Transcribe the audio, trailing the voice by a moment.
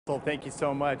Well, thank you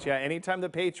so much. Yeah, anytime the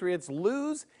Patriots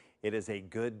lose, it is a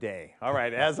good day. All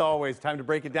right, as always, time to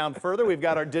break it down further. We've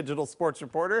got our digital sports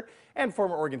reporter and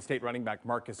former Oregon State running back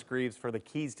Marcus Greaves for the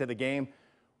keys to the game.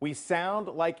 We sound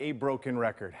like a broken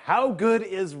record. How good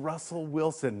is Russell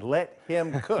Wilson? Let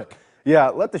him cook. Yeah,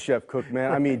 let the chef cook,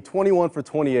 man. I mean, 21 for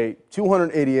 28,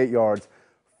 288 yards,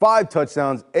 5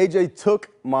 touchdowns. AJ took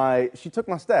my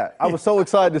stat. I was so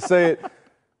excited to say it.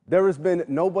 There has been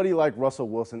nobody like Russell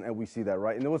Wilson, and we see that,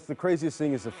 right? And what's the craziest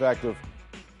thing is the fact of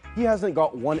he hasn't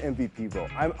got one MVP vote.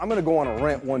 I'm going to go on a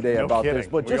rant one day about this,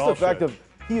 but just the fact of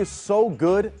he is so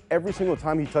good every single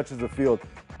time he touches the field.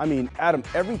 I mean, Adam,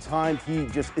 every time he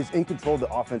just is in control of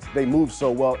the offense, they move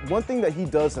so well. One thing that he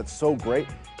does that's so great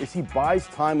is he buys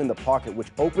time in the pocket, which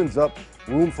opens up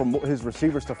room for his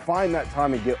receivers to find that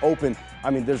time and get open. I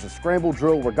mean, there's a scramble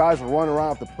drill where guys are running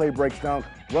around if the play breaks down.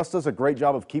 Russ does a great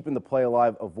job of keeping the play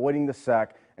alive, avoiding the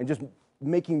sack, and just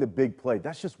making the big play.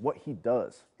 That's just what he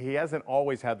does. He hasn't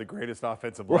always had the greatest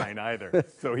offensive line either.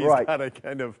 So he's got to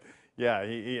kind of,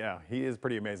 he is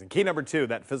pretty amazing. Key number 2,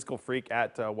 that physical freak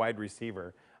at wide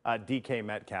receiver. DK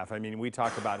Metcalf. I mean, we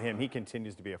talk about him. He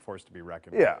continues to be a force to be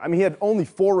reckoned with. Yeah, I mean, he had only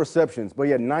 4 receptions, but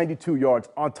he had 92 yards.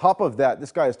 On top of that,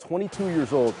 this guy is 22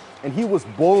 years old, and he was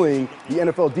bullying the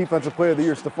NFL Defensive Player of the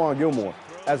Year, Stephon Gilmore.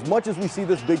 As much as we see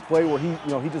this big play where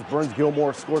he just burns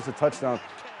Gilmore, scores a touchdown,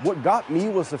 what got me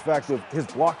was the fact of his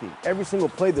blocking. Every single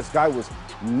play, this guy was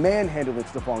manhandling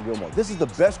Stephon Gilmore. This is the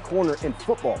best corner in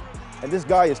football. And this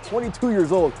guy is 22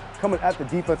 years old, coming at the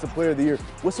Defensive Player of the Year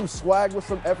with some swag, with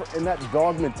some effort, and that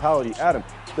dog mentality. Adam,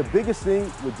 the biggest thing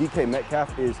with DK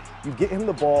Metcalf is you get him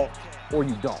the ball or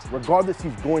you don't. Regardless,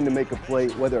 he's going to make a play,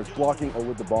 whether it's blocking or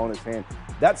with the ball in his hand.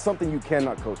 That's something you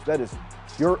cannot coach. That is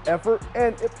pure effort,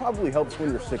 and it probably helps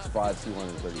when you're 6'5",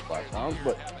 235 pounds.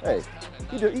 But, hey,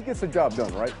 he gets the job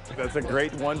done, right? That's a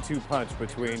great 1-2 punch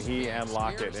between he and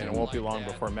Lockett, and it won't be long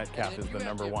before Metcalf is the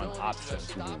 #1 option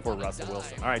for Russell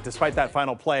Wilson. All right, despite that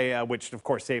final play, which, of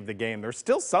course, saved the game, there's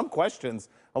still some questions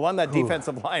along that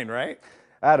defensive line, right?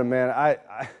 Adam, man,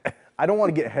 I don't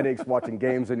want to get headaches watching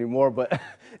games anymore, but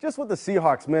just with the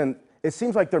Seahawks, man, it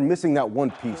seems like they're missing that one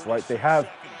piece, right? They have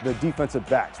the defensive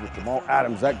backs with Jamal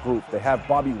Adams, that group. They have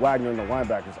Bobby Wagner in the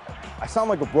linebackers. I sound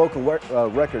like a broken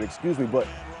record, excuse me, but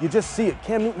you just see it.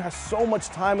 Cam Newton has so much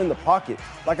time in the pocket.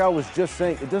 Like I was just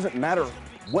saying, it doesn't matter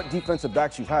what defensive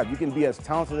backs you have. You can be as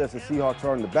talented as the Seahawks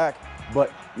are in the back,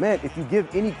 but, man, if you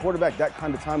give any quarterback that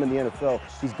kind of time in the NFL,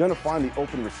 he's going to find the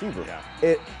open receiver.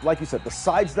 Yeah. Like you said,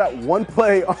 besides that one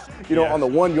play, on the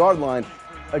 1-yard line,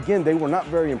 again, they were not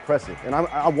very impressive. And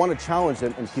I want to challenge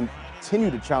them and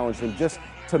continue to challenge them just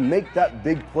to make that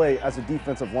big play as a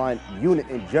defensive line unit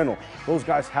in general. Those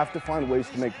guys have to find ways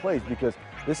to make plays because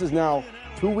this is now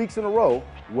 2 weeks in a row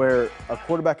where a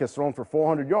quarterback has thrown for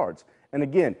 400 yards. And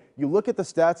again, you look at the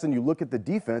stats and you look at the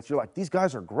defense, you're like, these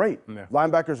guys are great. Yeah.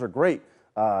 Linebackers are great.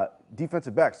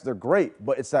 Defensive backs, they're great.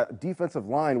 But it's that defensive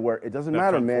line where it doesn't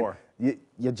matter, man.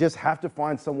 You just have to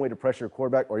find some way to pressure a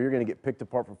quarterback or you're going to get picked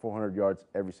apart for 400 yards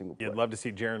every single play. You'd love to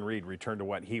see Jarran Reed return to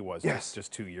what he was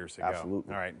just 2 years ago.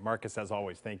 Absolutely. All right, Marcus, as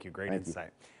always, thank you. Great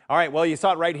insight. All right, well, you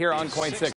saw it right here on Coin 6.